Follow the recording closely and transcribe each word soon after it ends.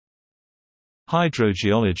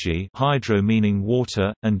Hydrogeology, hydro meaning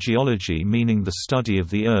water, and geology meaning the study of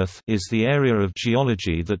the earth, is the area of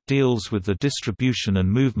geology that deals with the distribution and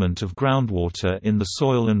movement of groundwater in the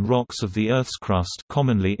soil and rocks of the Earth's crust,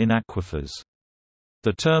 commonly in aquifers.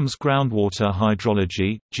 The terms groundwater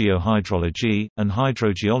hydrology, geohydrology, and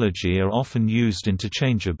hydrogeology are often used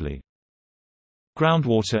interchangeably.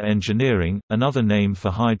 Groundwater engineering, another name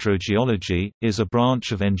for hydrogeology, is a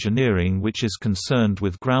branch of engineering which is concerned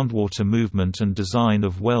with groundwater movement and design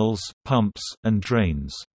of wells, pumps, and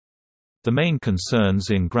drains. The main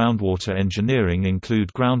concerns in groundwater engineering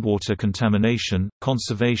include groundwater contamination,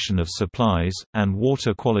 conservation of supplies, and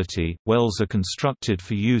water quality. Wells are constructed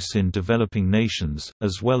for use in developing nations,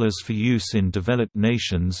 as well as for use in developed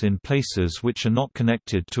nations in places which are not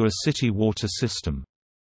connected to a city water system.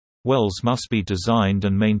 Wells must be designed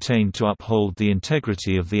and maintained to uphold the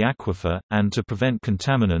integrity of the aquifer, and to prevent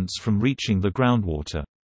contaminants from reaching the groundwater.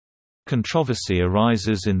 Controversy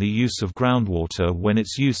arises in the use of groundwater when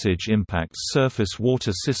its usage impacts surface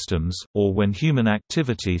water systems, or when human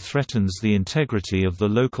activity threatens the integrity of the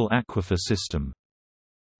local aquifer system.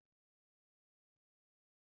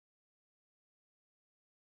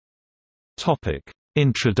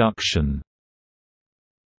 Introduction.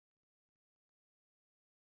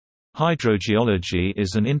 Hydrogeology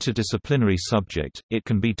is an interdisciplinary subject. It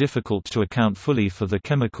can be difficult to account fully for the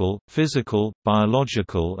chemical, physical,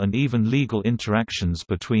 biological and even legal interactions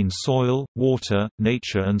between soil, water,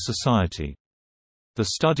 nature and society. The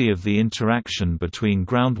study of the interaction between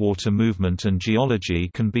groundwater movement and geology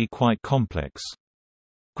can be quite complex.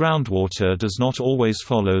 Groundwater does not always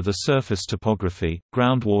follow the surface topography.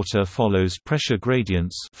 Groundwater follows pressure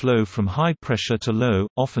gradients, flow from high pressure to low,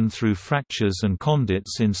 often through fractures and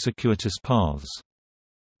conduits in circuitous paths.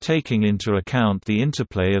 Taking into account the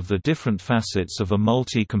interplay of the different facets of a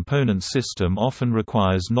multi-component system often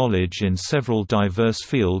requires knowledge in several diverse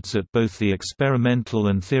fields at both the experimental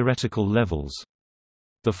and theoretical levels.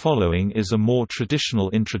 The following is a more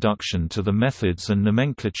traditional introduction to the methods and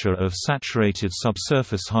nomenclature of saturated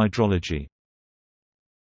subsurface hydrology.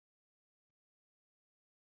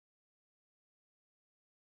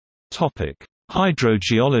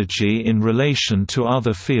 Hydrogeology in relation to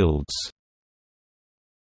other fields.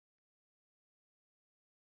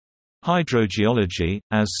 Hydrogeology,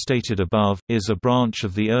 as stated above, is a branch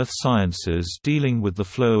of the earth sciences dealing with the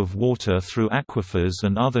flow of water through aquifers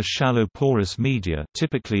and other shallow porous media,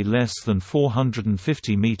 typically less than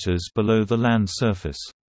 450 meters below the land surface.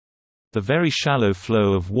 The very shallow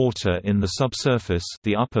flow of water in the subsurface,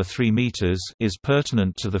 the upper 3 meters, is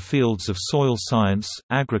pertinent to the fields of soil science,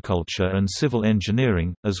 agriculture and civil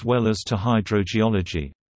engineering, as well as to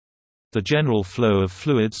hydrogeology. The general flow of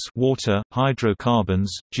fluids, water,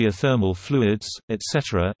 hydrocarbons, geothermal fluids,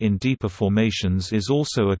 etc. in deeper formations is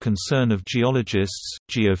also a concern of geologists,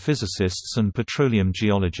 geophysicists and petroleum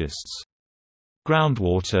geologists.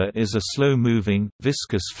 Groundwater is a slow-moving,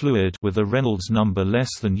 viscous fluid with a Reynolds number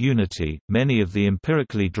less than unity. Many of the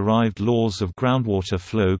empirically derived laws of groundwater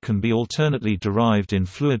flow can be alternately derived in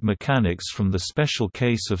fluid mechanics from the special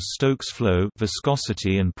case of Stokes flow,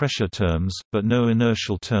 viscosity and pressure terms, but no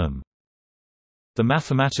inertial term. The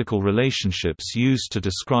mathematical relationships used to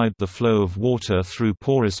describe the flow of water through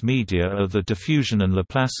porous media are the diffusion and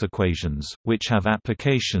Laplace equations, which have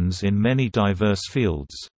applications in many diverse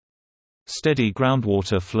fields. Steady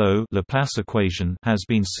groundwater flow Laplace equation has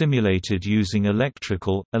been simulated using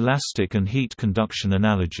electrical, elastic and heat conduction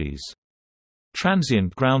analogies.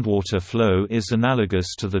 Transient groundwater flow is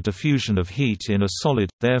analogous to the diffusion of heat in a solid,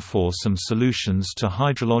 therefore some solutions to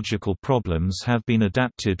hydrological problems have been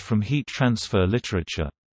adapted from heat transfer literature.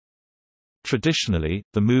 Traditionally,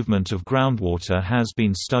 the movement of groundwater has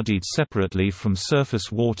been studied separately from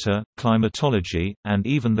surface water, climatology, and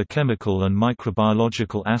even the chemical and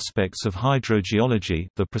microbiological aspects of hydrogeology.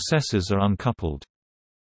 The processes are uncoupled.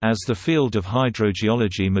 As the field of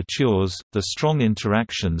hydrogeology matures, the strong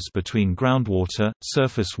interactions between groundwater,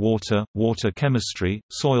 surface water, water chemistry,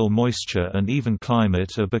 soil moisture and even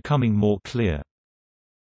climate are becoming more clear.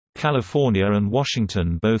 California and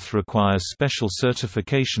Washington both require special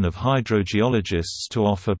certification of hydrogeologists to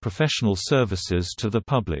offer professional services to the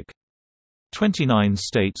public. 29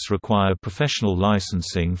 states require professional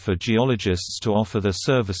licensing for geologists to offer their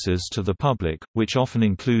services to the public, which often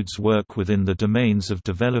includes work within the domains of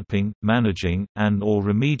developing, managing, and/or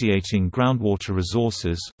remediating groundwater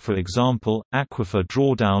resources, for example, aquifer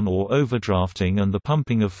drawdown or overdrafting, and the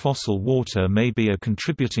pumping of fossil water may be a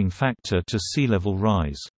contributing factor to sea level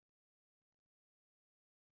rise.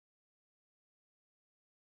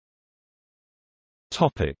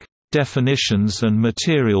 Definitions and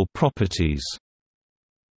material properties.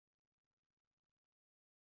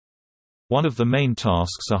 One of the main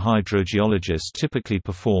tasks a hydrogeologist typically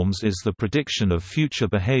performs is the prediction of future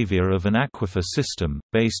behavior of an aquifer system,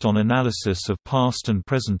 based on analysis of past and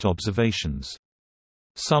present observations.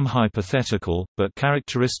 Some hypothetical, but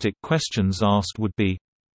characteristic questions asked would be: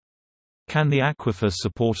 can the aquifer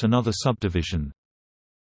support another subdivision?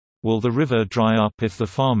 Will the river dry up if the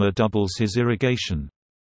farmer doubles his irrigation?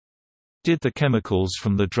 Did the chemicals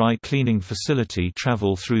from the dry cleaning facility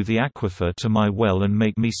travel through the aquifer to my well and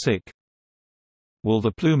make me sick? Will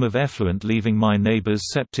the plume of effluent leaving my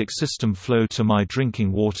neighbor's septic system flow to my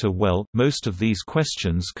drinking water well? Most of these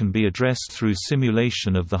questions can be addressed through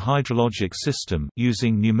simulation of the hydrologic system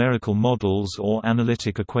using numerical models or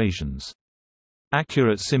analytic equations.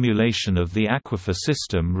 Accurate simulation of the aquifer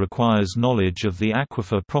system requires knowledge of the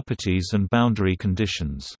aquifer properties and boundary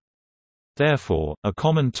conditions. Therefore, a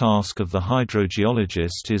common task of the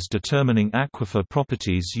hydrogeologist is determining aquifer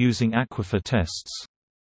properties using aquifer tests.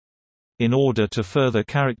 In order to further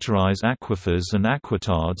characterize aquifers and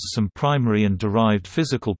aquitards, some primary and derived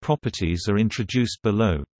physical properties are introduced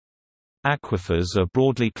below. Aquifers are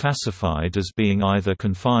broadly classified as being either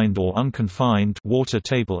confined or unconfined water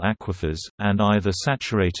table aquifers, and either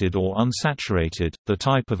saturated or unsaturated. The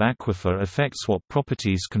type of aquifer affects what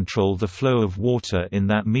properties control the flow of water in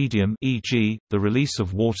that medium, e.g., the release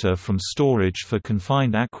of water from storage for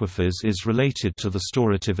confined aquifers is related to the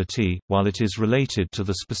storativity, while it is related to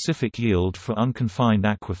the specific yield for unconfined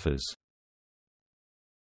aquifers.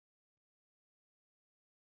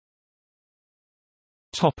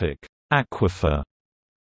 Aquifer.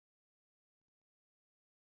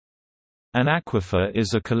 An aquifer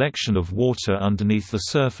is a collection of water underneath the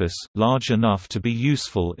surface, large enough to be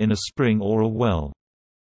useful in a spring or a well.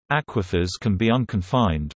 Aquifers can be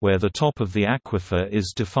unconfined, where the top of the aquifer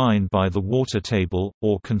is defined by the water table,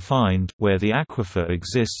 or confined, where the aquifer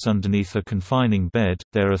exists underneath a confining bed.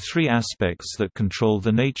 There are three aspects that control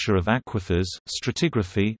the nature of aquifers: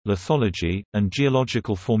 stratigraphy, lithology, and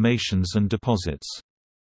geological formations and deposits.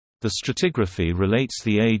 The stratigraphy relates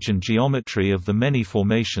the age and geometry of the many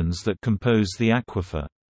formations that compose the aquifer.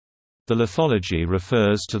 The lithology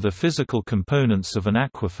refers to the physical components of an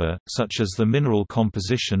aquifer, such as the mineral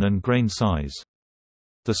composition and grain size.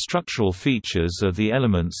 The structural features are the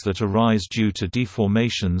elements that arise due to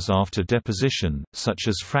deformations after deposition, such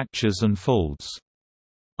as fractures and folds.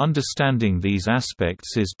 Understanding these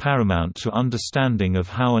aspects is paramount to understanding of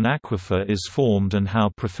how an aquifer is formed and how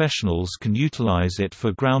professionals can utilize it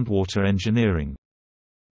for groundwater engineering.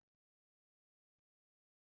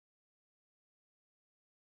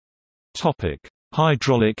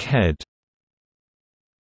 Hydraulic head.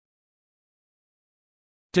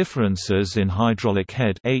 Differences in hydraulic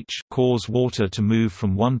head H cause water to move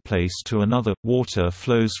from one place to another. Water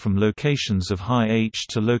flows from locations of high H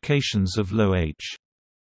to locations of low H.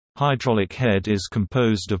 Hydraulic head is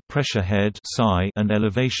composed of pressure head psi and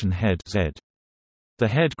elevation head Z. The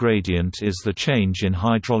head gradient is the change in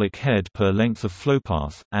hydraulic head per length of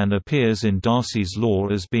flowpath, and appears in Darcy's law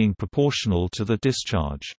as being proportional to the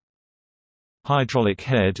discharge. Hydraulic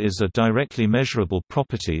head is a directly measurable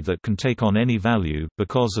property that can take on any value.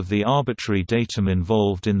 Because of the arbitrary datum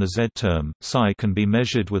involved in the Z term, psi can be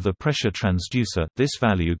measured with a pressure transducer. This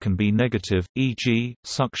value can be negative, e.g.,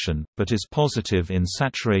 suction, but is positive in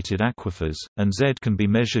saturated aquifers, and Z can be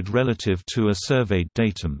measured relative to a surveyed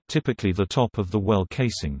datum, typically the top of the well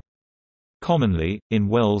casing. Commonly, in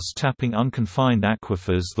wells tapping unconfined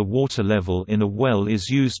aquifers, the water level in a well is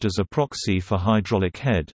used as a proxy for hydraulic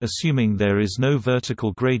head, assuming there is no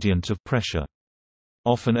vertical gradient of pressure.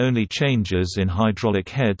 Often only changes in hydraulic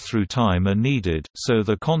head through time are needed, so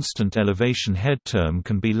the constant elevation head term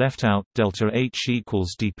can be left out. Delta H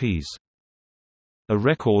equals dPs. A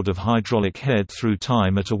record of hydraulic head through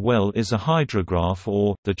time at a well is a hydrograph,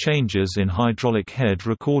 or, the changes in hydraulic head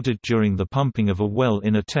recorded during the pumping of a well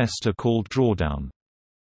in a test are called drawdown.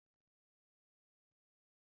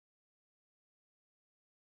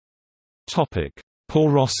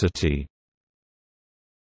 Porosity.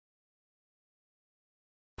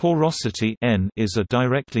 Porosity N is a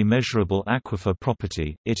directly measurable aquifer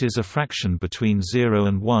property. It is a fraction between 0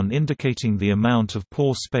 and 1, indicating the amount of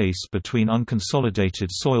pore space between unconsolidated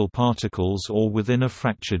soil particles or within a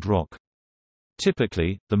fractured rock.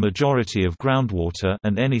 Typically, the majority of groundwater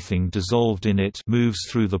and anything dissolved in it moves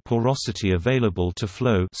through the porosity available to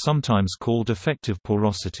flow, sometimes called effective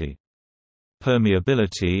porosity.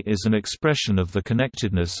 Permeability is an expression of the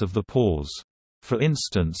connectedness of the pores. For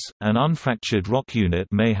instance, an unfractured rock unit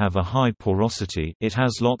may have a high porosity, it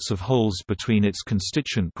has lots of holes between its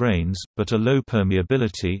constituent grains, but a low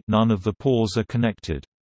permeability, none of the pores are connected.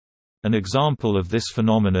 An example of this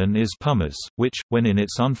phenomenon is pumice, which, when in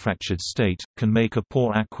its unfractured state, can make a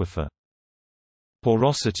poor aquifer.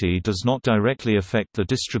 Porosity does not directly affect the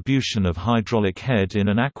distribution of hydraulic head in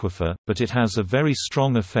an aquifer, but it has a very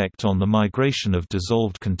strong effect on the migration of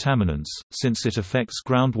dissolved contaminants, since it affects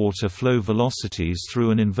groundwater flow velocities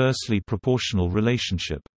through an inversely proportional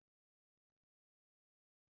relationship.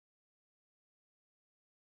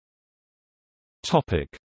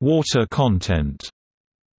 Water content.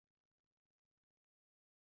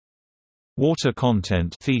 Water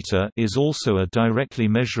content theta is also a directly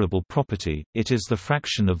measurable property. It is the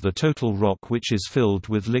fraction of the total rock which is filled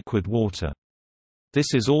with liquid water.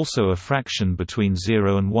 This is also a fraction between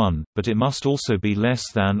 0 and 1, but it must also be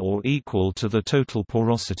less than or equal to the total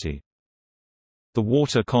porosity. The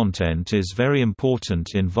water content is very important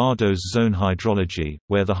in Vardo's zone hydrology,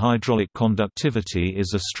 where the hydraulic conductivity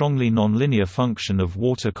is a strongly nonlinear function of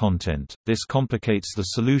water content. This complicates the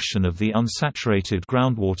solution of the unsaturated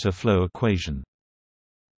groundwater flow equation.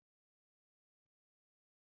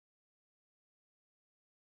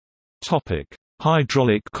 Topic: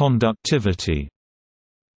 Hydraulic conductivity.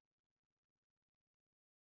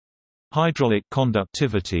 Hydraulic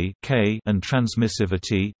conductivity K and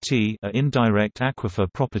transmissivity T are indirect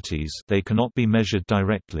aquifer properties. They cannot be measured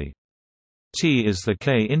directly. T is the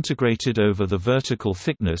K integrated over the vertical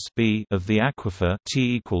thickness B of the aquifer.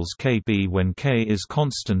 T equals Kb when K is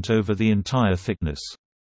constant over the entire thickness.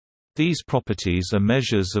 These properties are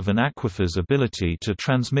measures of an aquifer's ability to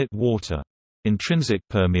transmit water. Intrinsic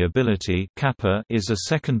permeability kappa is a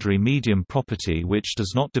secondary medium property which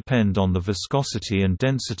does not depend on the viscosity and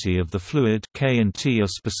density of the fluid. K and T are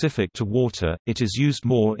specific to water. It is used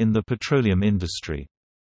more in the petroleum industry.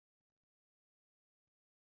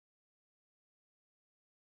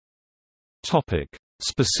 Topic: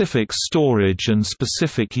 Specific storage and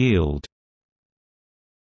specific yield.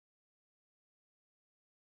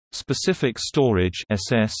 Specific storage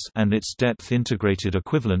 (SS) and its depth integrated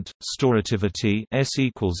equivalent, storativity (S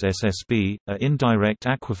equals SSB), are indirect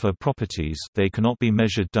aquifer properties. They cannot be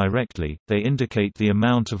measured directly. They indicate the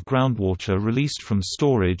amount of groundwater released from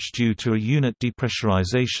storage due to a unit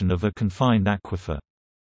depressurization of a confined aquifer.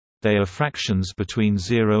 They are fractions between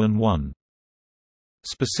 0 and 1.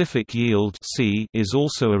 Specific yield C is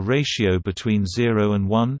also a ratio between 0 and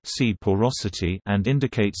 1 C porosity and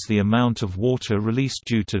indicates the amount of water released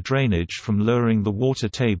due to drainage from lowering the water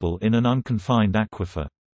table in an unconfined aquifer.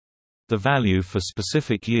 The value for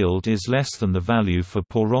specific yield is less than the value for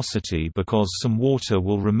porosity because some water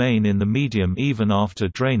will remain in the medium even after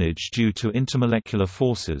drainage due to intermolecular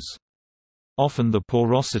forces. Often the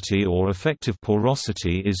porosity or effective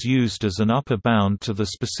porosity is used as an upper bound to the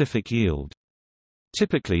specific yield.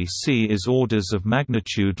 Typically C is orders of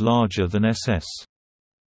magnitude larger than SS.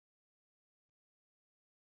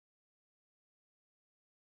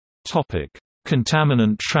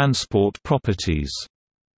 Contaminant transport properties.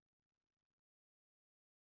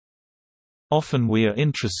 Often we are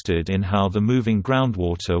interested in how the moving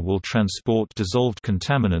groundwater will transport dissolved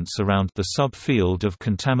contaminants around the subfield of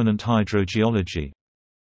contaminant hydrogeology.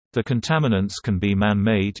 The contaminants can be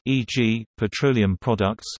man-made, e.g., petroleum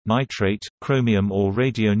products, nitrate, chromium or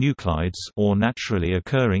radionuclides, or naturally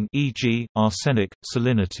occurring, e.g., arsenic,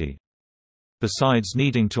 salinity. Besides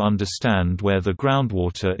needing to understand where the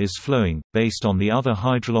groundwater is flowing, based on the other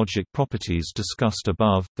hydrologic properties discussed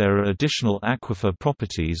above, there are additional aquifer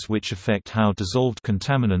properties which affect how dissolved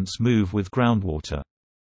contaminants move with groundwater.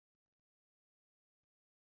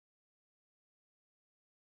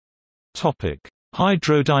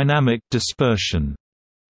 Hydrodynamic dispersion.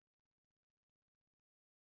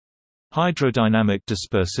 Hydrodynamic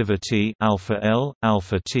dispersivity alpha-L,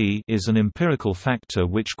 alpha-T is an empirical factor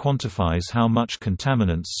which quantifies how much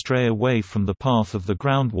contaminants stray away from the path of the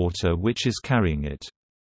groundwater which is carrying it.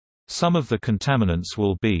 Some of the contaminants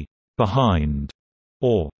will be behind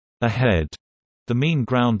or ahead the mean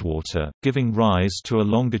groundwater, giving rise to a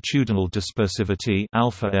longitudinal dispersivity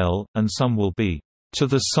alpha-L, and some will be to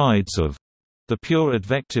the sides of the pure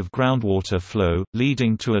advective groundwater flow,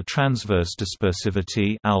 leading to a transverse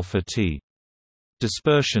dispersivity alpha-T.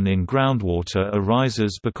 Dispersion in groundwater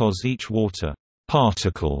arises because each water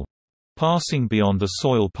particle passing beyond the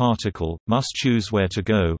soil particle must choose where to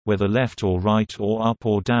go, whether left or right or up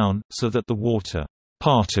or down, so that the water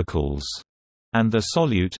particles and the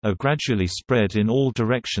solute are gradually spread in all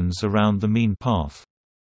directions around the mean path.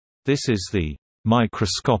 This is the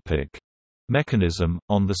microscopic mechanism,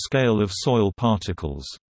 on the scale of soil particles.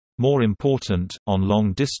 More important, on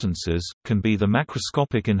long distances, can be the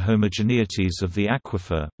macroscopic inhomogeneities of the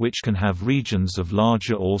aquifer, which can have regions of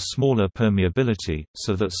larger or smaller permeability,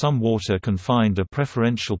 so that some water can find a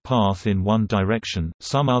preferential path in one direction,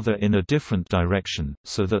 some other in a different direction,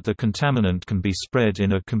 so that the contaminant can be spread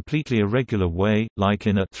in a completely irregular way, like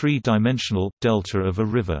in a three-dimensional delta of a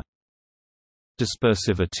river.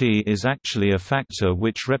 Dispersivity is actually a factor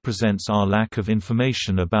which represents our lack of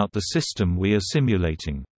information about the system we are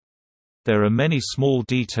simulating. There are many small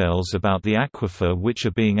details about the aquifer which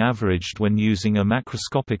are being averaged when using a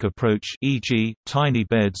macroscopic approach, e.g., tiny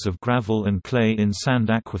beds of gravel and clay in sand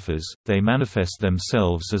aquifers. They manifest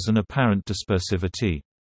themselves as an apparent dispersivity.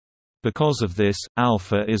 Because of this,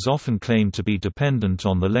 alpha is often claimed to be dependent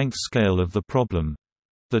on the length scale of the problem.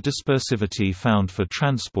 The dispersivity found for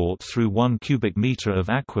transport through 1 cubic meter of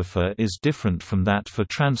aquifer is different from that for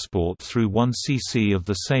transport through 1 cc of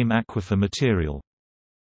the same aquifer material.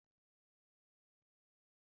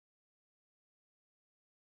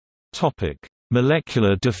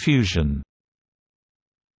 Molecular diffusion.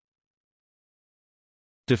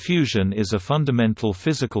 Diffusion is a fundamental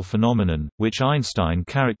physical phenomenon, which Einstein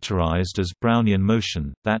characterized as Brownian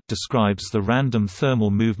motion, that describes the random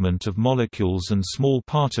thermal movement of molecules and small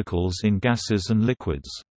particles in gases and liquids.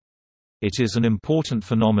 It is an important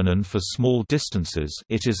phenomenon for small distances.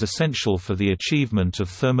 It is essential for the achievement of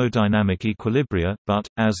thermodynamic equilibria, but,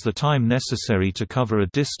 as the time necessary to cover a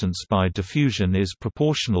distance by diffusion is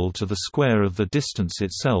proportional to the square of the distance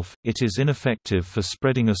itself, it is ineffective for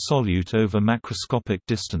spreading a solute over macroscopic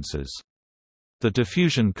distances. The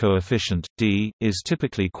diffusion coefficient, d, is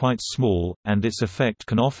typically quite small, and its effect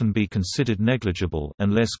can often be considered negligible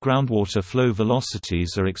unless groundwater flow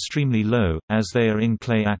velocities are extremely low, as they are in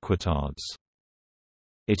clay aquitards.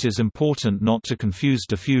 It is important not to confuse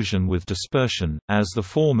diffusion with dispersion, as the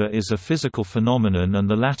former is a physical phenomenon and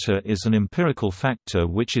the latter is an empirical factor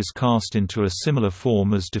which is cast into a similar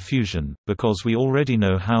form as diffusion, because we already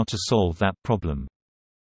know how to solve that problem.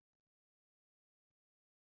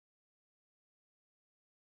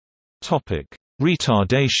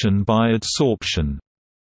 Retardation by adsorption.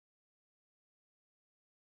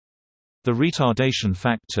 The retardation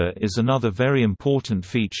factor is another very important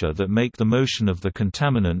feature that make the motion of the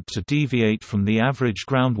contaminant to deviate from the average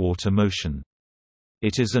groundwater motion.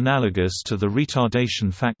 It is analogous to the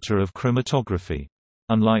retardation factor of chromatography.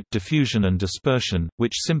 Unlike diffusion and dispersion,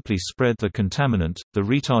 which simply spread the contaminant, the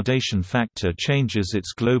retardation factor changes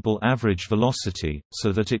its global average velocity,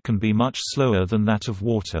 so that it can be much slower than that of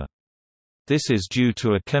water. This is due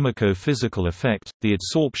to a chemico-physical effect, the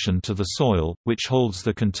adsorption to the soil, which holds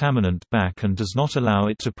the contaminant back and does not allow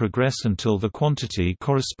it to progress until the quantity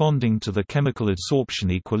corresponding to the chemical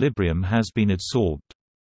adsorption equilibrium has been adsorbed.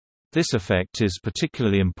 This effect is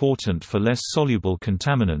particularly important for less soluble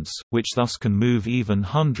contaminants, which thus can move even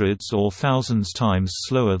hundreds or thousands times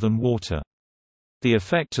slower than water. The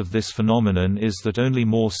effect of this phenomenon is that only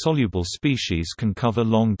more soluble species can cover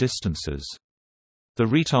long distances. The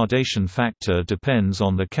retardation factor depends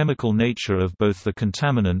on the chemical nature of both the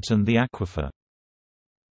contaminant and the aquifer.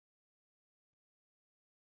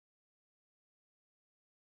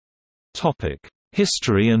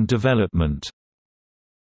 History and development.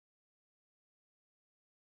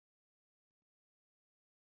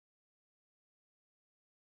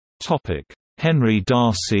 Henry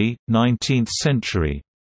Darcy, 19th century.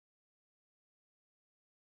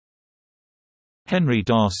 Henry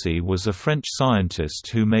Darcy was a French scientist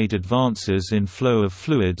who made advances in flow of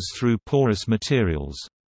fluids through porous materials.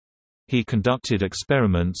 He conducted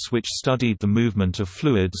experiments which studied the movement of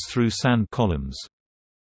fluids through sand columns.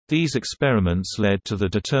 These experiments led to the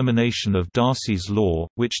determination of Darcy's law,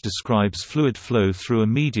 which describes fluid flow through a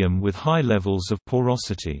medium with high levels of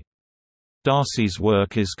porosity. Darcy's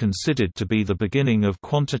work is considered to be the beginning of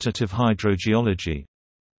quantitative hydrogeology.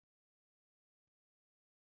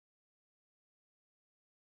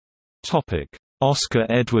 Oscar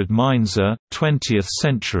Edward Meinzer, 20th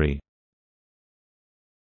century.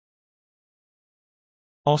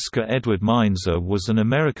 Oscar Edward Meinzer was an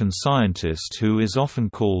American scientist who is often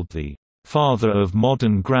called the father of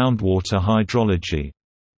modern groundwater hydrology.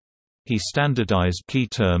 He standardized key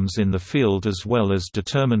terms in the field as well as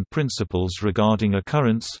determined principles regarding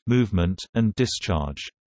occurrence, movement, and discharge.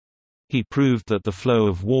 He proved that the flow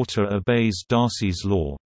of water obeys Darcy's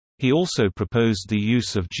law. He also proposed the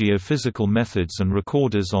use of geophysical methods and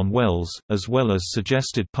recorders on wells, as well as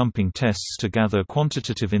suggested pumping tests to gather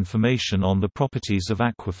quantitative information on the properties of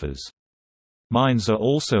aquifers. Meinzer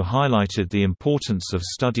also highlighted the importance of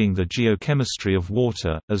studying the geochemistry of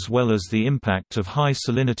water, as well as the impact of high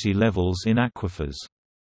salinity levels in aquifers.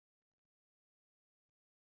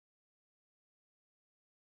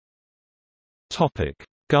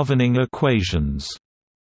 Governing equations.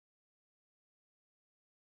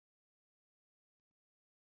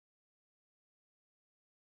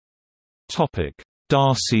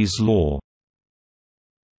 Darcy's law.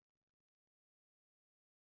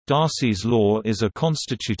 Darcy's law is a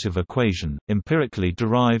constitutive equation, empirically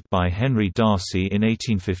derived by Henry Darcy in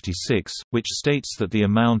 1856, which states that the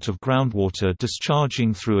amount of groundwater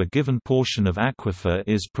discharging through a given portion of aquifer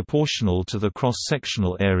is proportional to the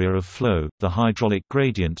cross-sectional area of flow, the hydraulic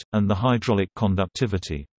gradient, and the hydraulic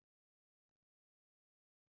conductivity.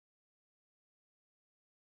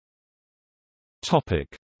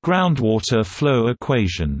 Groundwater flow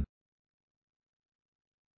equation.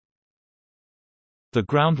 The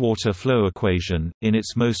groundwater flow equation, in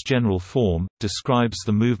its most general form, describes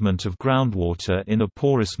the movement of groundwater in a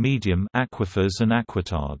porous medium, aquifers and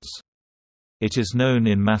aquitards. It is known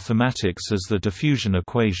in mathematics as the diffusion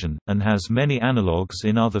equation, and has many analogues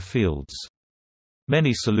in other fields.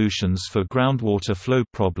 Many solutions for groundwater flow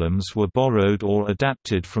problems were borrowed or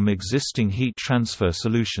adapted from existing heat transfer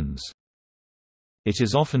solutions. It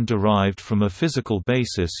is often derived from a physical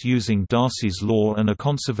basis using Darcy's law and a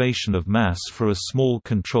conservation of mass for a small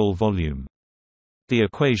control volume. The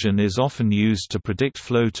equation is often used to predict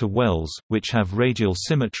flow to wells, which have radial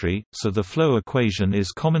symmetry, so the flow equation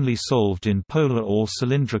is commonly solved in polar or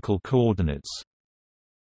cylindrical coordinates.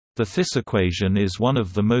 The Thys equation is one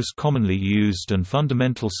of the most commonly used and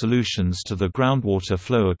fundamental solutions to the groundwater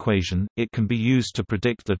flow equation. It can be used to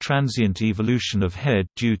predict the transient evolution of head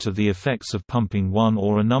due to the effects of pumping one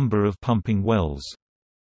or a number of pumping wells.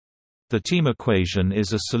 The Thiem equation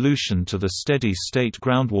is a solution to the steady-state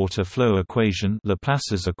groundwater flow equation,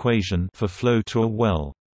 Laplace's equation, for flow to a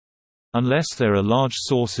well. Unless there are large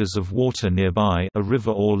sources of water nearby, a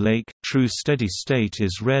river or lake, true steady state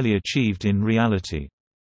is rarely achieved in reality.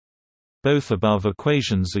 Both above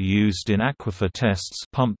equations are used in aquifer tests,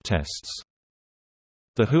 pump tests.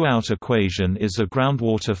 The Huot equation is a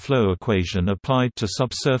groundwater flow equation applied to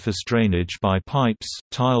subsurface drainage by pipes,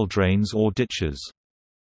 tile drains or ditches.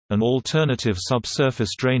 An alternative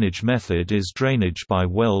subsurface drainage method is drainage by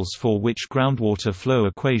wells, for which groundwater flow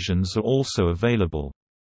equations are also available.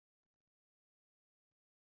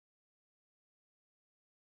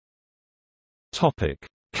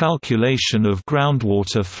 Calculation of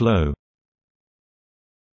groundwater flow.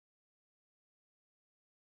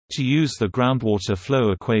 To use the groundwater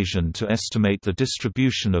flow equation to estimate the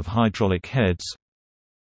distribution of hydraulic heads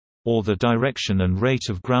or the direction and rate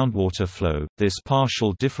of groundwater flow, this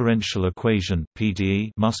partial differential equation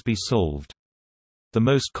 (PDE) must be solved. The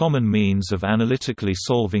most common means of analytically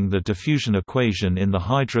solving the diffusion equation in the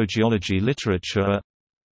hydrogeology literature are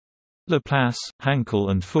Laplace,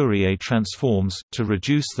 Hankel and Fourier transforms, to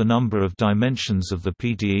reduce the number of dimensions of the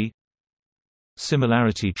PDE.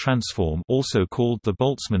 Similarity transform, also called the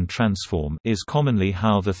Boltzmann transform, is commonly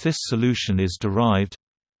how the Thys solution is derived.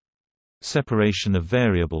 Separation of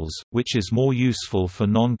variables, which is more useful for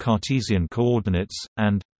non-Cartesian coordinates,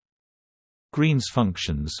 and Green's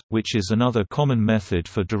functions, which is another common method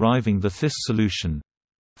for deriving the Thys solution.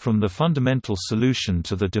 From the fundamental solution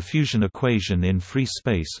to the diffusion equation in free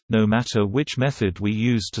space, no matter which method we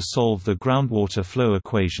use to solve the groundwater flow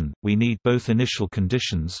equation, we need both initial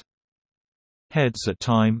conditions heads at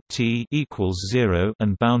time t equals 0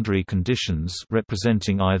 and boundary conditions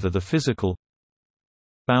representing either the physical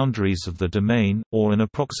boundaries of the domain, or an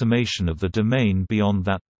approximation of the domain beyond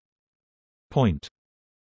that point.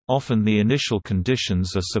 Often the initial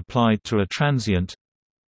conditions are supplied to a transient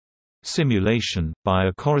simulation, by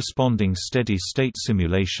a corresponding steady-state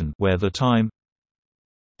simulation where the time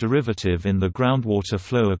derivative in the groundwater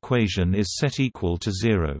flow equation is set equal to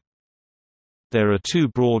 0. There are two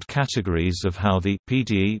broad categories of how the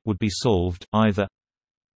PDE would be solved, either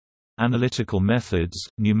analytical methods,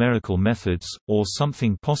 numerical methods, or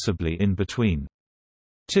something possibly in between.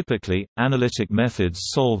 Typically, analytic methods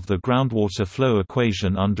solve the groundwater flow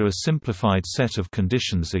equation under a simplified set of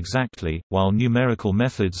conditions exactly, while numerical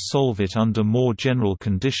methods solve it under more general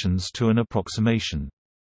conditions to an approximation.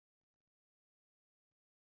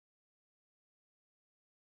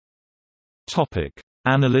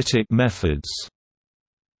 Analytic methods.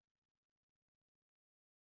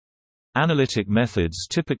 Analytic methods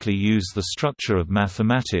typically use the structure of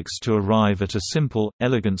mathematics to arrive at a simple,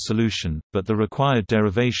 elegant solution, but the required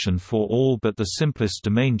derivation for all but the simplest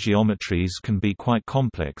domain geometries can be quite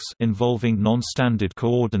complex, involving non-standard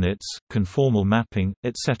coordinates, conformal mapping,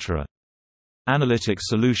 etc. Analytic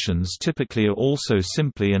solutions typically are also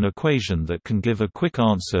simply an equation that can give a quick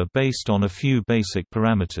answer based on a few basic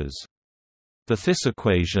parameters. The This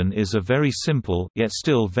equation is a very simple, yet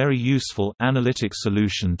still very useful, analytic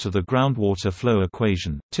solution to the groundwater flow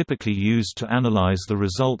equation, typically used to analyze the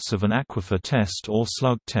results of an aquifer test or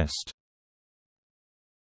slug test.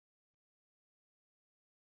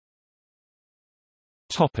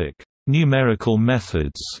 Numerical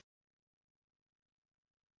methods.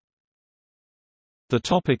 The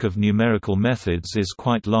topic of numerical methods is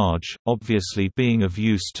quite large, obviously being of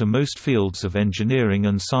use to most fields of engineering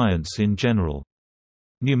and science in general.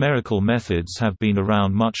 Numerical methods have been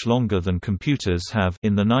around much longer than computers have.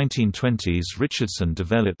 In the 1920s, Richardson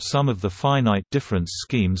developed some of the finite difference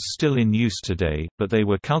schemes still in use today, but they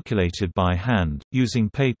were calculated by hand, using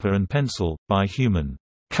paper and pencil, by human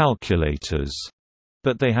calculators.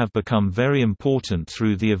 But they have become very important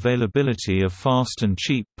through the availability of fast and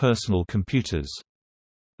cheap personal computers.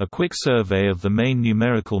 A quick survey of the main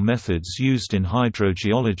numerical methods used in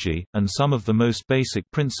hydrogeology, and some of the most basic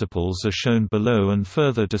principles are shown below and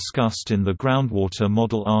further discussed in the Groundwater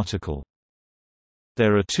Model article.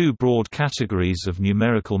 There are two broad categories of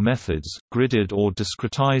numerical methods, gridded or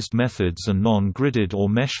discretized methods and non-gridded or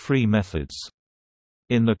mesh-free methods.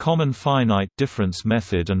 In the common finite difference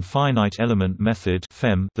method and finite element method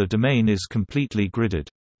the domain is completely gridded,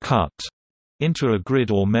 cut into a grid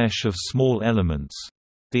or mesh of small elements.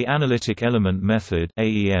 The analytic element method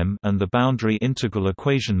 (AEM) and the boundary integral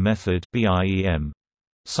equation method (BIEM),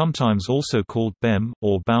 sometimes also called BEM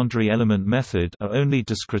or boundary element method, are only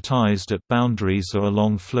discretized at boundaries or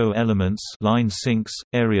along flow elements, line sinks,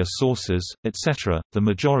 area sources, etc. The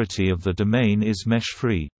majority of the domain is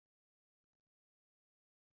mesh-free.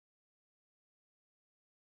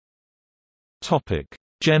 Topic: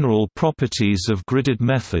 General properties of gridded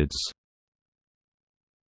methods.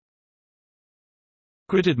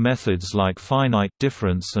 Gridded methods like finite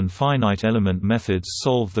difference and finite element methods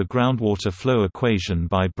solve the groundwater flow equation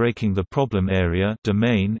by breaking the problem area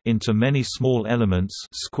domain into many small elements,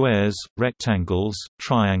 squares, rectangles,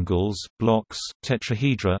 triangles, blocks,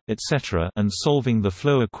 tetrahedra, etc., and solving the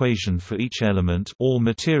flow equation for each element. All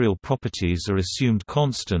material properties are assumed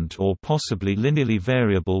constant or possibly linearly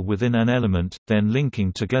variable within an element, then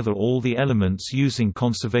linking together all the elements using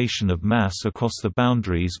conservation of mass across the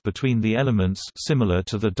boundaries between the elements, similar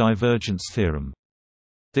to the divergence theorem.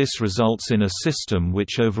 This results in a system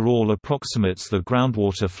which overall approximates the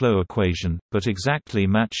groundwater flow equation, but exactly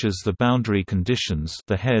matches the boundary conditions.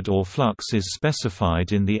 The head or flux is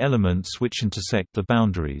specified in the elements which intersect the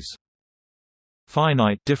boundaries.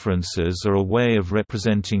 Finite differences are a way of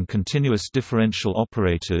representing continuous differential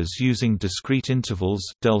operators using discrete intervals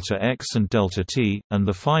delta x and delta t, and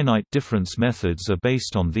the finite difference methods are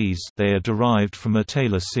based on these. They are derived from a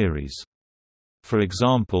Taylor series. For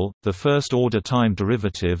example, the first-order time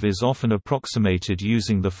derivative is often approximated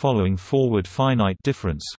using the following forward finite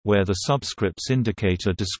difference, where the subscripts indicate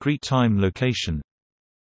a discrete time location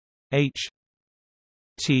h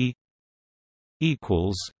t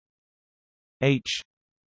equals h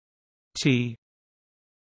t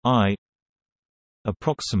I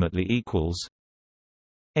approximately equals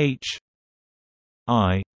h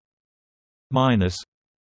I minus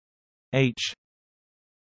h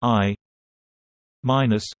I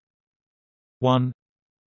minus 1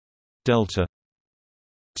 delta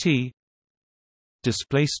t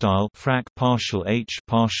display style frac partial h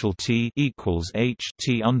partial t equals h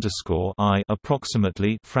t underscore I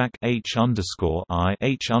approximately frac h underscore I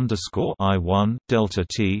 1 delta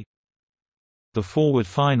t. The forward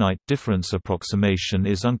finite difference approximation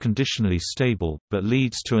is unconditionally stable, but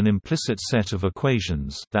leads to an implicit set of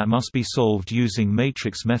equations that must be solved using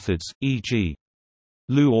matrix methods, e.g.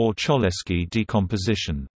 Liu or Cholesky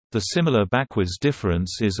decomposition. The similar backwards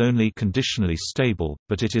difference is only conditionally stable,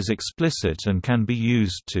 but it is explicit and can be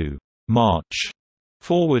used to march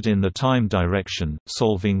forward in the time direction,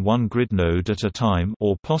 solving one grid node at a time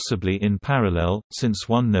or possibly in parallel, since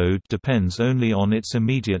one node depends only on its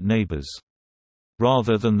immediate neighbors.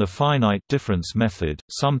 Rather than the finite difference method,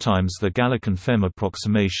 sometimes the Galerkin FEM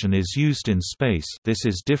approximation is used in space. This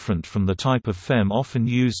is different from the type of FEM often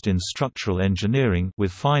used in structural engineering,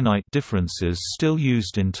 with finite differences still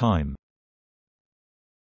used in time.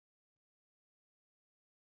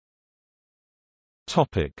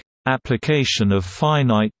 Topic: Application of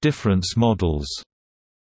finite difference models.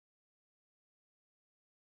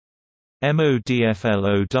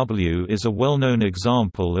 MODFLOW is a well-known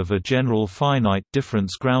example of a general finite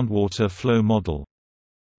difference groundwater flow model.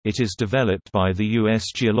 It is developed by the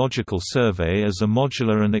U.S. Geological Survey as a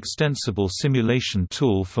modular and extensible simulation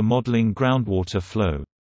tool for modeling groundwater flow.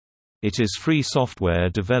 It is free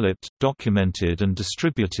software developed, documented and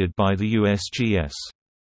distributed by the USGS.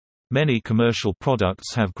 Many commercial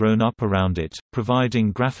products have grown up around it,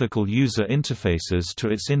 providing graphical user interfaces to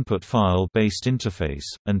its input file-based interface,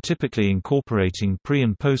 and typically incorporating pre-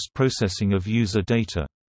 and post-processing of user data.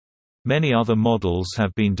 Many other models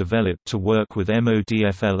have been developed to work with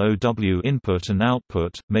MODFLOW input and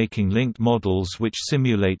output, making linked models which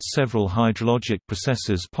simulate several hydrologic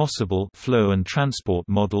processes possible: flow and transport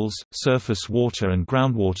models, surface water and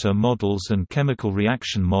groundwater models, and chemical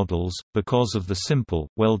reaction models, because of the simple,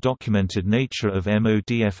 well-documented nature of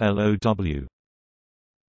MODFLOW.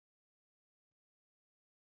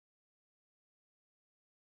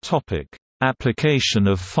 Application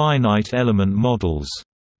of finite element models.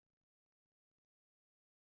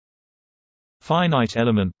 Finite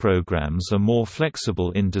element programs are more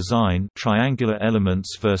flexible in design, triangular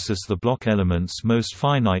elements versus the block elements most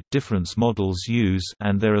finite difference models use,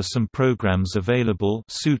 and there are some programs available.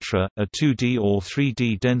 Sutra, a 2D or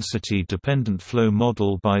 3D density-dependent flow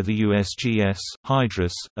model by the USGS,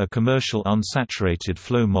 Hydrus, a commercial unsaturated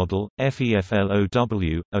flow model,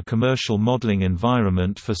 FEFLOW, a commercial modeling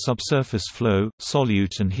environment for subsurface flow,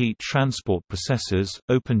 solute and heat transport processes,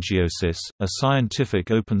 OpenGeosis, a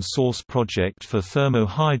scientific open-source project for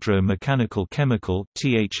thermo-hydro-mechanical chemical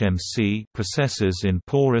 (THMC) processes in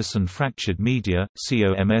porous and fractured media,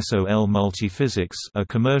 COMSOL Multiphysics, a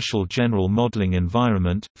commercial general modeling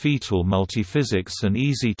environment, Fetal Multiphysics, an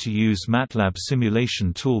easy-to-use MATLAB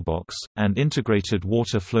simulation toolbox, and Integrated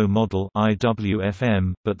Water Flow Model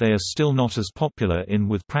 (IWFM), but they are still not as popular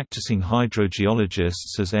with practicing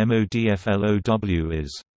hydrogeologists as MODFLOW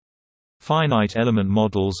is. Finite element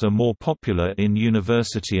models are more popular in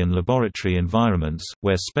university and laboratory environments,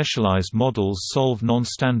 where specialized models solve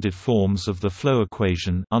non-standard forms of the flow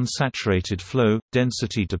equation: unsaturated flow,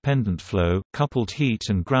 density-dependent flow, coupled heat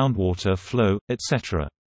and groundwater flow, etc.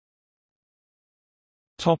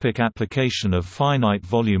 Application of finite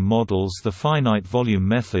volume models. The finite volume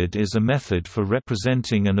method is a method for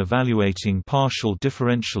representing and evaluating partial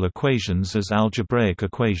differential equations as algebraic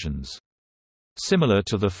equations. Similar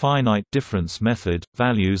to the finite difference method,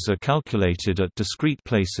 values are calculated at discrete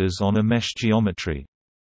places on a mesh geometry.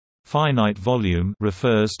 Finite volume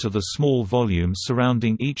refers to the small volume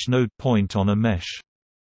surrounding each node point on a mesh.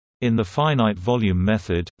 In the finite volume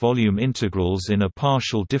method, volume integrals in a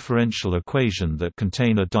partial differential equation that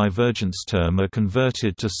contain a divergence term are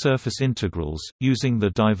converted to surface integrals, using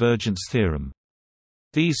the divergence theorem.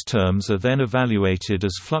 These terms are then evaluated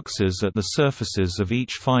as fluxes at the surfaces of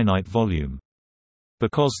each finite volume.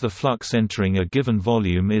 Because the flux entering a given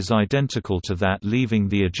volume is identical to that leaving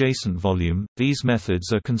the adjacent volume, these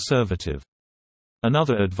methods are conservative.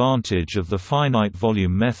 Another advantage of the finite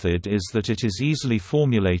volume method is that it is easily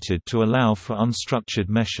formulated to allow for unstructured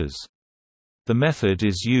meshes. The method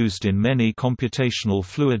is used in many computational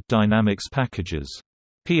fluid dynamics packages.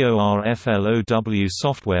 PORFLOW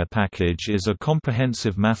software package is a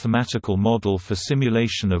comprehensive mathematical model for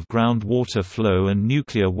simulation of groundwater flow and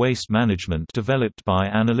nuclear waste management developed by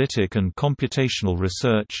Analytic and Computational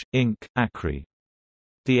Research, Inc., ACRI.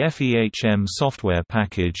 The FEHM software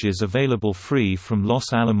package is available free from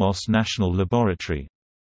Los Alamos National Laboratory.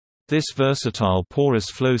 This versatile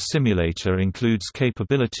porous flow simulator includes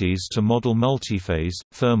capabilities to model multiphase,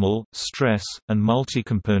 thermal, stress, and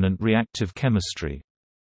multi-component reactive chemistry.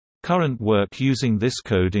 Current work using this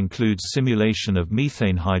code includes simulation of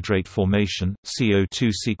methane hydrate formation,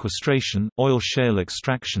 CO2 sequestration, oil shale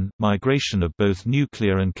extraction, migration of both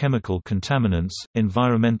nuclear and chemical contaminants,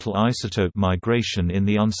 environmental isotope migration in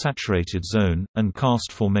the unsaturated zone, and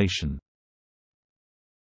karst formation.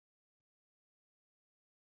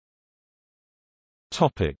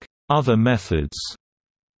 Other methods.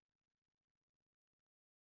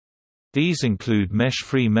 These include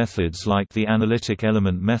mesh-free methods like the analytic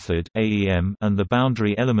element method (AEM) and the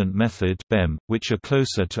boundary element method (BEM), which are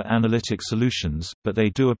closer to analytic solutions, but they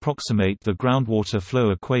do approximate the groundwater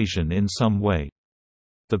flow equation in some way.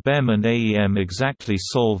 The BEM and AEM exactly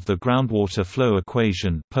solve the groundwater flow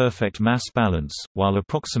equation, perfect mass balance, while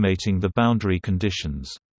approximating the boundary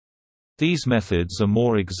conditions. These methods are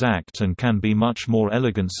more exact and can be much more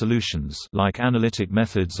elegant solutions like analytic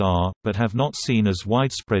methods are, but have not seen as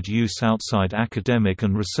widespread use outside academic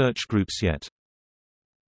and research groups yet.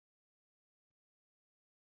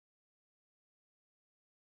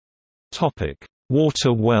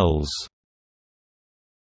 Water wells.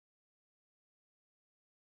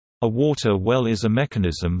 A water well is a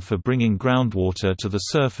mechanism for bringing groundwater to the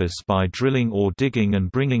surface by drilling or digging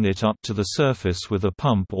and bringing it up to the surface with a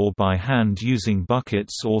pump or by hand using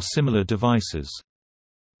buckets or similar devices.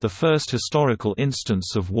 The first historical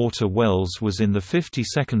instance of water wells was in the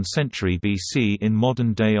 52nd century BC in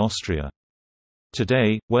modern-day Austria.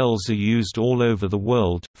 Today, wells are used all over the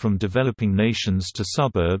world, from developing nations to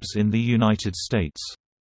suburbs in the United States.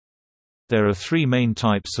 There are three main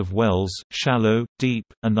types of wells: shallow, deep,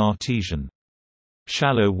 and artesian.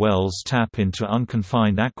 Shallow wells tap into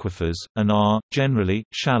unconfined aquifers, and are, generally,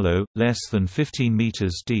 shallow, less than 15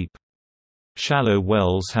 meters deep. Shallow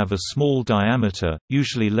wells have a small diameter,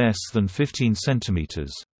 usually less than 15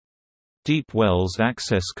 centimeters. Deep wells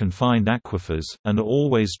access confined aquifers, and are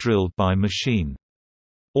always drilled by machine.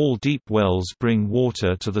 All deep wells bring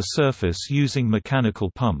water to the surface using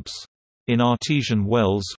mechanical pumps. In artesian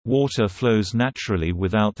wells, water flows naturally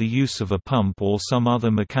without the use of a pump or some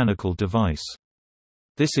other mechanical device.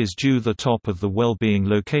 This is due to the top of the well being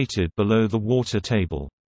located below the water table.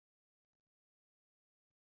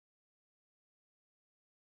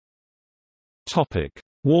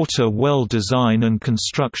 Water well design and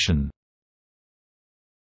construction.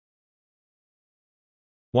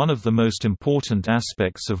 One of the most important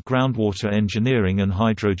aspects of groundwater engineering and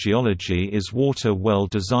hydrogeology is water well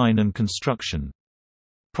design and construction.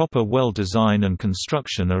 Proper well design and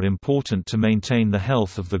construction are important to maintain the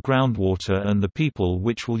health of the groundwater and the people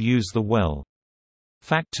which will use the well.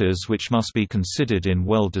 Factors which must be considered in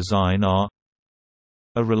well design are: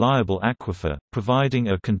 a reliable aquifer, providing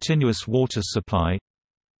a continuous water supply,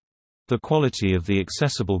 the quality of the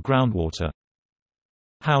accessible groundwater,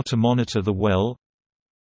 how to monitor the well,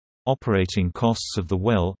 operating costs of the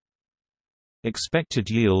well, expected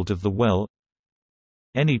yield of the well,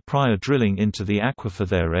 any prior drilling into the aquifer.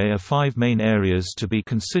 There are 5 main areas to be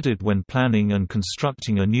considered when planning and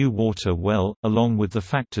constructing a new water well, along with the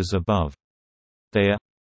factors above. They are: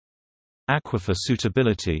 aquifer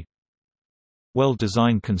suitability, well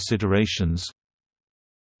design considerations,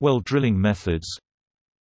 well drilling methods,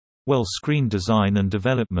 well screen design and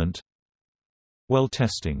development, well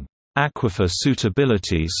testing. Aquifer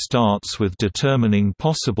suitability starts with determining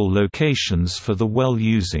possible locations for the well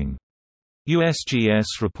using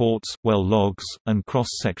USGS reports, well logs, and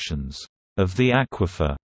cross-sections of the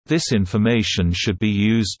aquifer. This information should be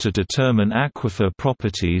used to determine aquifer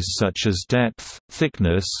properties such as depth,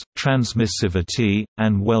 thickness, transmissivity,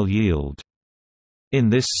 and well yield. In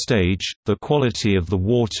this stage, the quality of the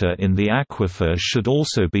water in the aquifer should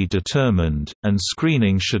also be determined, and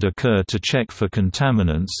screening should occur to check for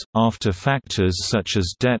contaminants. After factors such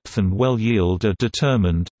as depth and well yield are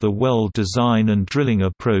determined, the well design and drilling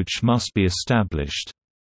approach must be established.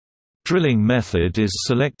 Drilling method is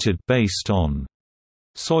selected based on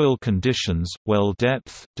soil conditions, well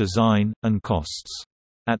depth, design, and costs.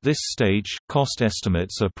 At this stage, cost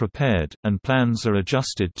estimates are prepared, and plans are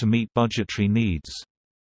adjusted to meet budgetary needs.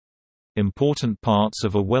 Important parts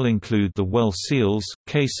of a well include the well seals,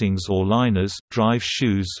 casings or liners, drive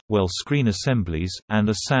shoes, well screen assemblies, and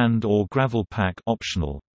a sand or gravel pack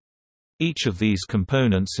optional. Each of these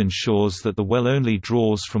components ensures that the well only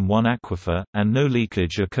draws from one aquifer, and no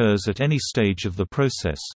leakage occurs at any stage of the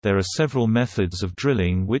process. There are several methods of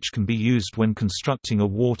drilling which can be used when constructing a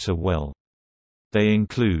water well. They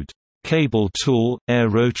include cable tool, air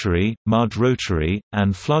rotary, mud rotary,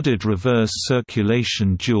 and flooded reverse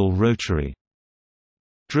circulation dual rotary.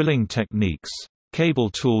 Drilling techniques. Cable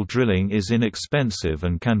tool drilling is inexpensive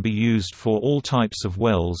and can be used for all types of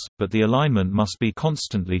wells, but the alignment must be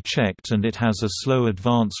constantly checked and it has a slow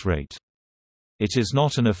advance rate. It is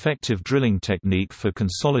not an effective drilling technique for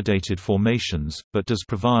consolidated formations, but does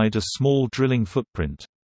provide a small drilling footprint.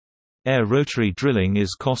 Air rotary drilling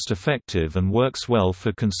is cost-effective and works well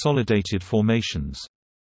for consolidated formations.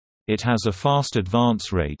 It has a fast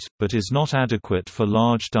advance rate, but is not adequate for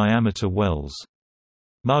large-diameter wells.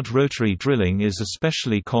 Mud rotary drilling is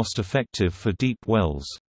especially cost-effective for deep wells.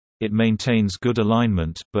 It maintains good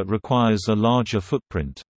alignment, but requires a larger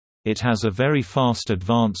footprint. It has a very fast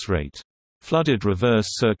advance rate. Flooded reverse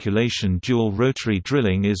circulation dual rotary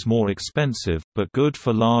drilling is more expensive, but good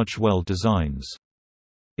for large well designs.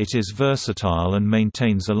 It is versatile and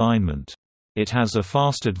maintains alignment. It has a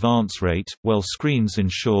fast advance rate, well screens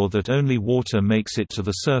ensure that only water makes it to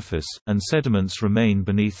the surface, and sediments remain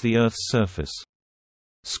beneath the Earth's surface.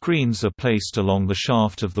 Screens are placed along the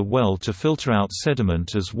shaft of the well to filter out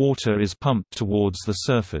sediment as water is pumped towards the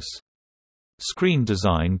surface. Screen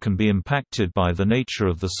design can be impacted by the nature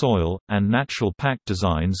of the soil, and natural pack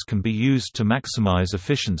designs can be used to maximize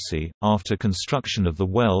efficiency. After construction of the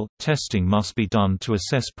well, testing must be done to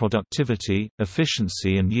assess productivity,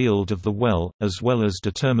 efficiency, and yield of the well, as well as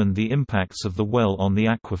determine the impacts of the well on the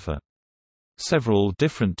aquifer. Several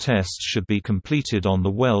different tests should be completed on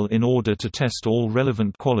the well in order to test all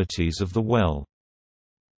relevant qualities of the well.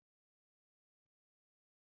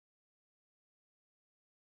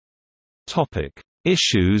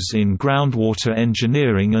 Issues in groundwater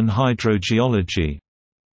engineering and hydrogeology.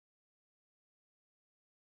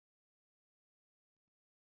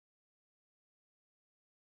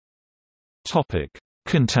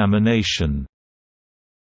 Contamination.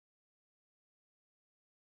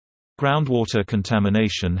 Groundwater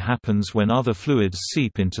contamination happens when other fluids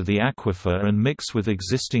seep into the aquifer and mix with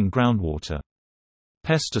existing groundwater.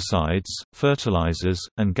 Pesticides, fertilizers,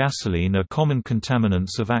 and gasoline are common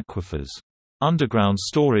contaminants of aquifers. Underground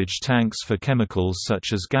storage tanks for chemicals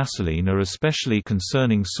such as gasoline are especially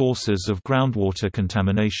concerning sources of groundwater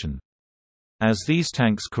contamination. As these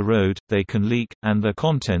tanks corrode, they can leak, and their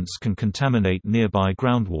contents can contaminate nearby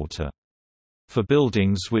groundwater. For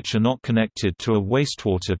buildings which are not connected to a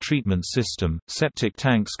wastewater treatment system, septic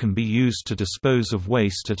tanks can be used to dispose of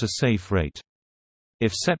waste at a safe rate.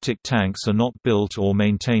 If septic tanks are not built or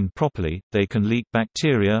maintained properly, they can leak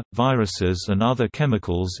bacteria, viruses and other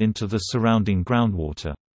chemicals into the surrounding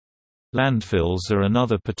groundwater. Landfills are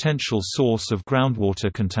another potential source of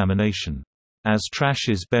groundwater contamination. As trash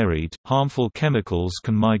is buried, harmful chemicals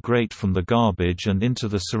can migrate from the garbage and into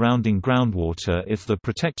the surrounding groundwater if the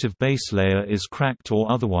protective base layer is cracked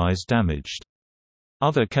or otherwise damaged.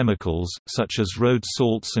 Other chemicals, such as road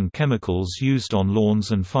salts and chemicals used on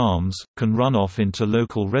lawns and farms, can run off into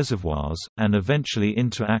local reservoirs, and eventually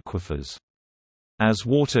into aquifers. As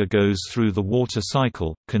water goes through the water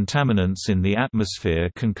cycle, contaminants in the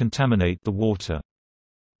atmosphere can contaminate the water.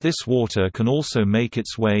 This water can also make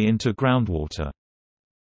its way into groundwater.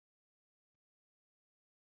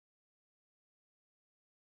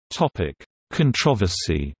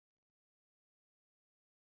 Controversy.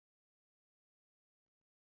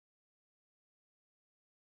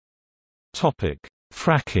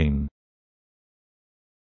 Fracking.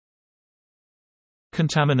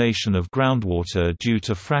 Contamination of groundwater due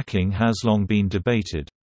to fracking has long been debated.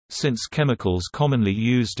 Since chemicals commonly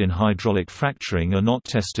used in hydraulic fracturing are not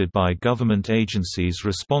tested by government agencies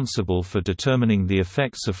responsible for determining the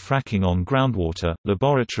effects of fracking on groundwater,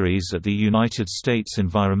 laboratories at the United States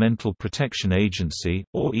Environmental Protection Agency,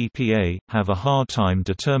 or EPA, have a hard time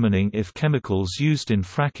determining if chemicals used in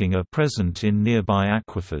fracking are present in nearby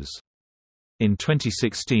aquifers. In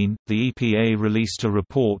 2016, the EPA released a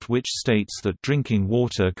report which states that drinking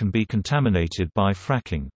water can be contaminated by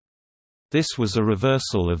fracking. This was a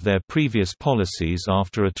reversal of their previous policies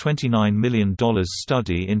after a $29 million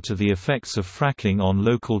study into the effects of fracking on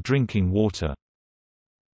local drinking water.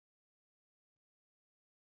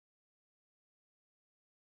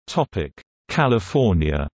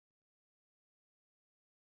 California.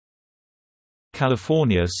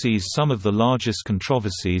 California sees some of the largest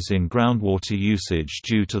controversies in groundwater usage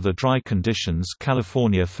due to the dry conditions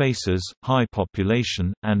California faces, high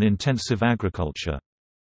population, and intensive agriculture.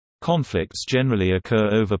 Conflicts generally occur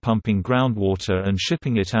over pumping groundwater and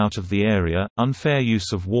shipping it out of the area, unfair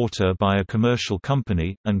use of water by a commercial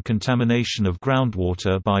company, and contamination of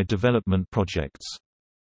groundwater by development projects.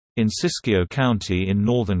 In Siskiyou County in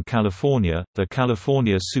Northern California, the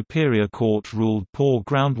California Superior Court ruled poor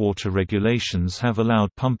groundwater regulations have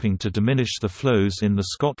allowed pumping to diminish the flows in the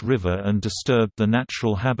Scott River and disturbed the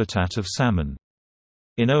natural habitat of salmon.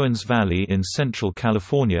 In Owens Valley in Central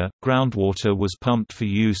California, groundwater was pumped for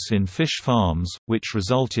use in fish farms, which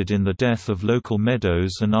resulted in the death of local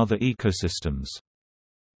meadows and other ecosystems.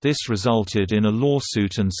 This resulted in a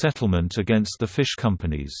lawsuit and settlement against the fish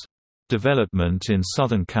companies. Development in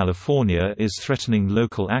Southern California is threatening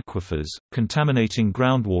local aquifers, contaminating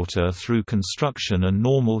groundwater through construction and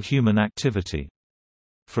normal human activity.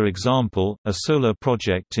 For example, a solar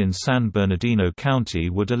project in San Bernardino County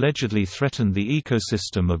would allegedly threaten the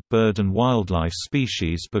ecosystem of bird and wildlife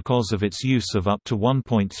species because of its use of up to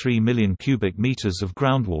 1.3 million cubic meters of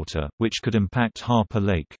groundwater, which could impact Harper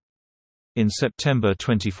Lake. In September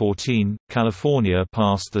 2014, California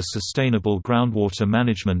passed the Sustainable Groundwater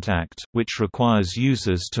Management Act, which requires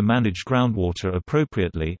users to manage groundwater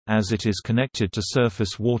appropriately, as it is connected to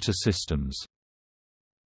surface water systems.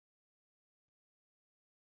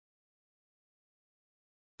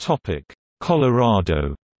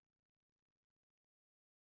 Colorado.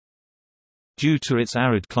 Due to its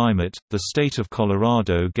arid climate, the state of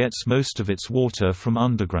Colorado gets most of its water from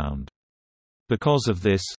underground. Because of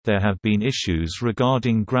this, there have been issues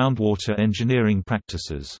regarding groundwater engineering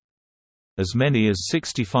practices. As many as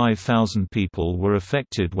 65,000 people were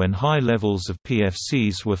affected when high levels of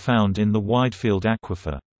PFCs were found in the Widefield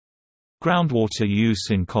Aquifer. Groundwater use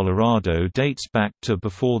in Colorado dates back to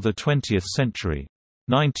before the 20th century.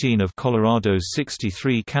 19 of Colorado's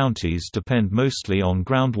 63 counties depend mostly on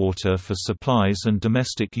groundwater for supplies and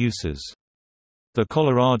domestic uses. The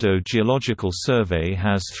Colorado Geological Survey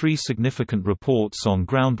has 3 significant reports on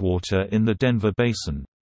groundwater in the Denver Basin.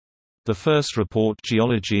 The first report,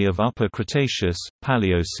 Geology of Upper Cretaceous,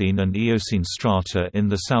 Paleocene and Eocene strata in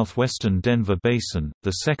the southwestern Denver Basin.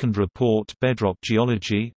 The second report, Bedrock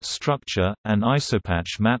Geology, Structure, and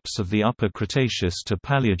Isopatch maps of the Upper Cretaceous to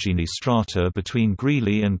Paleogene strata between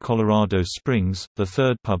Greeley and Colorado Springs. The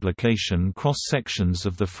third publication, Cross-sections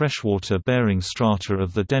of the freshwater-bearing strata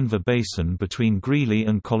of the Denver Basin between Greeley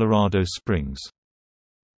and Colorado Springs.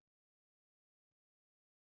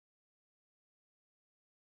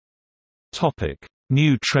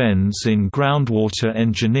 New trends in groundwater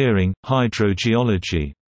engineering,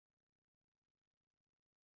 hydrogeology.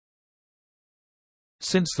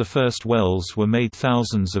 Since the first wells were made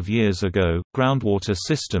thousands of years ago, groundwater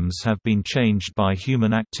systems have been changed by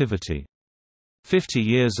human activity. 50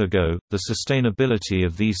 years ago, the sustainability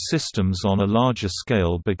of these systems on a larger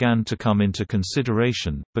scale began to come into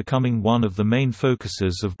consideration, becoming one of the main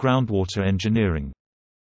focuses of groundwater engineering.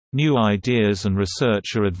 New ideas and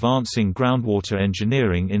research are advancing groundwater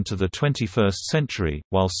engineering into the 21st century,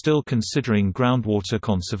 while still considering groundwater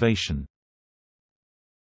conservation.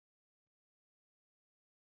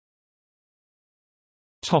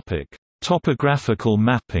 Topographical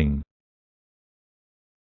mapping.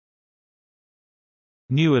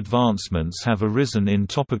 New advancements have arisen in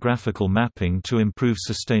topographical mapping to improve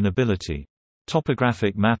sustainability.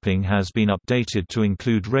 Topographic mapping has been updated to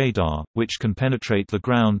include radar, which can penetrate the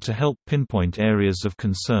ground to help pinpoint areas of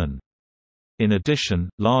concern. In addition,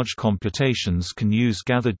 large computations can use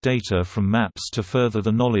gathered data from maps to further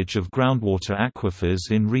the knowledge of groundwater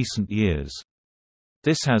aquifers in recent years.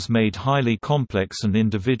 This has made highly complex and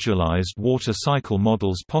individualized water cycle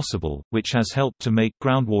models possible, which has helped to make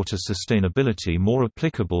groundwater sustainability more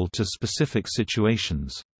applicable to specific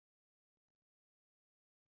situations.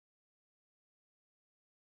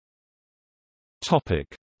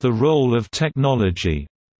 The role of technology.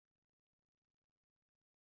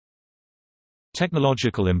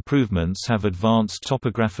 Technological improvements have advanced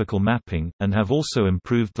topographical mapping, and have also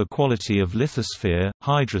improved the quality of lithosphere,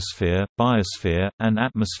 hydrosphere, biosphere, and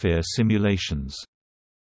atmosphere simulations.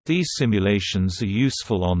 These simulations are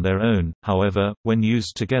useful on their own, however, when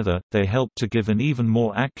used together, they help to give an even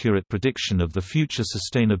more accurate prediction of the future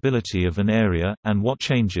sustainability of an area, and what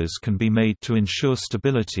changes can be made to ensure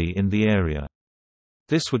stability in the area.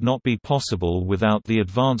 This would not be possible without the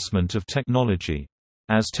advancement of technology.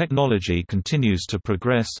 As technology continues to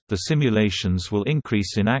progress, the simulations will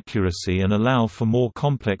increase in accuracy and allow for more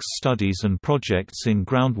complex studies and projects in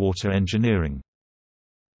groundwater engineering.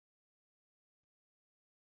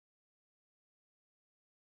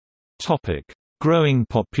 Growing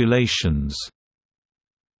populations.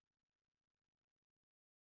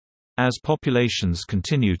 As populations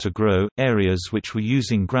continue to grow, areas which were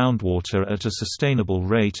using groundwater at a sustainable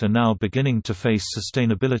rate are now beginning to face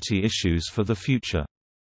sustainability issues for the future.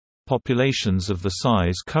 Populations of the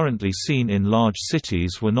size currently seen in large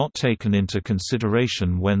cities were not taken into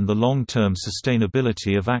consideration when the long-term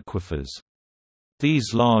sustainability of aquifers.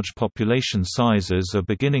 These large population sizes are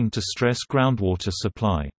beginning to stress groundwater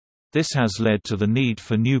supply. This has led to the need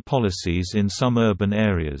for new policies in some urban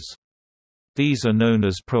areas. These are known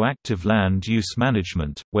as proactive land use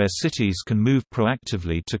management, where cities can move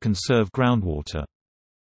proactively to conserve groundwater.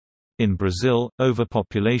 In Brazil,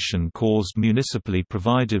 overpopulation caused municipally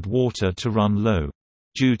provided water to run low.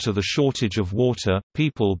 Due to the shortage of water,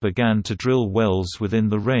 people began to drill wells within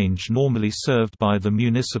the range normally served by the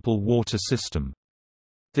municipal water system.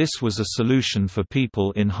 This was a solution for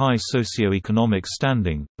people in high socioeconomic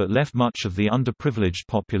standing, but left much of the underprivileged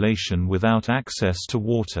population without access to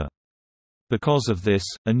water. Because of this,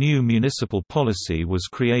 a new municipal policy was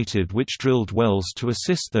created which drilled wells to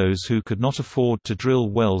assist those who could not afford to drill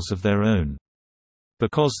wells of their own.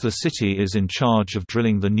 Because the city is in charge of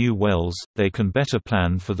drilling the new wells, they can better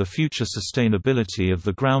plan for the future sustainability of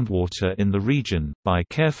the groundwater in the region, by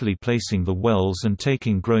carefully placing the wells and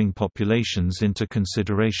taking growing populations into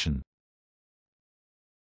consideration.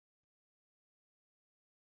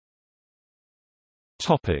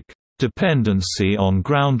 Dependency on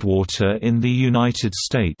groundwater in the United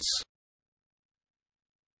States.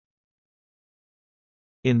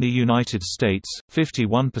 In the United States,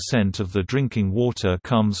 51% of the drinking water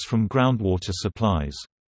comes from groundwater supplies.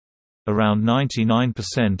 Around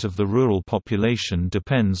 99% of the rural population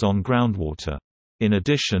depends on groundwater. In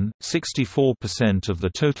addition, 64% of the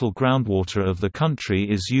total groundwater of the country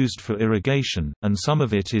is used for irrigation, and some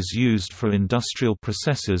of it is used for industrial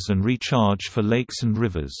processes and recharge for lakes and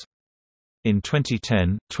rivers. In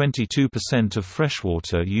 2010, 22% of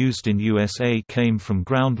freshwater used in USA came from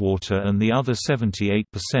groundwater and the other 78%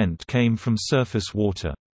 came from surface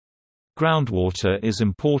water. Groundwater is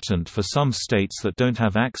important for some states that don't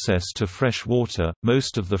have access to fresh water.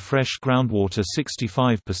 Most of the fresh groundwater,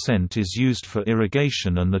 65%, is used for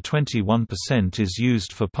irrigation and the 21% is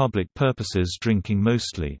used for public purposes, drinking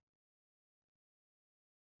mostly.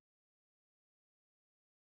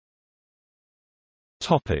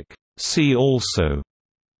 Topic: See also: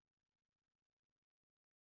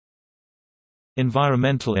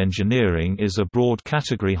 Environmental engineering is a broad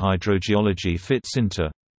category. Hydrogeology fits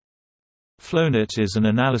into. FlowNet is an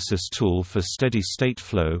analysis tool for steady-state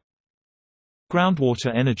flow.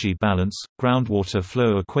 Groundwater energy balance – groundwater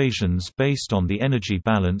flow equations based on the energy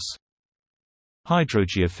balance.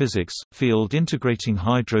 Hydrogeophysics – field integrating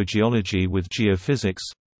hydrogeology with geophysics.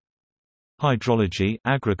 Hydrology –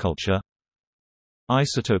 agriculture.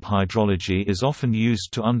 Isotope hydrology is often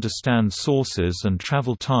used to understand sources and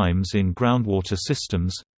travel times in groundwater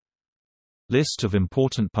systems. List of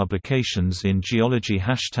important publications in geology.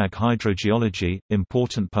 #Hydrogeology –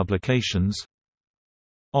 important publications.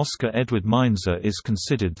 Oscar Edward Meinzer is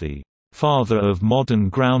considered the father of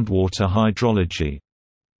modern groundwater hydrology.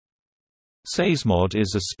 SEISMOD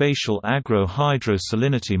is a spatial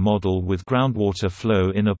agro-hydrosalinity model with groundwater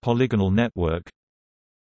flow in a polygonal network.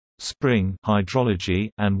 Spring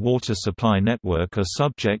hydrology and water supply network are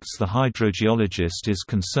subjects the hydrogeologist is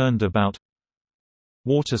concerned about.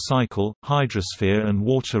 Water cycle, hydrosphere and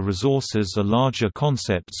water resources are larger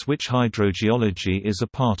concepts which hydrogeology is a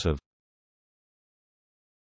part of.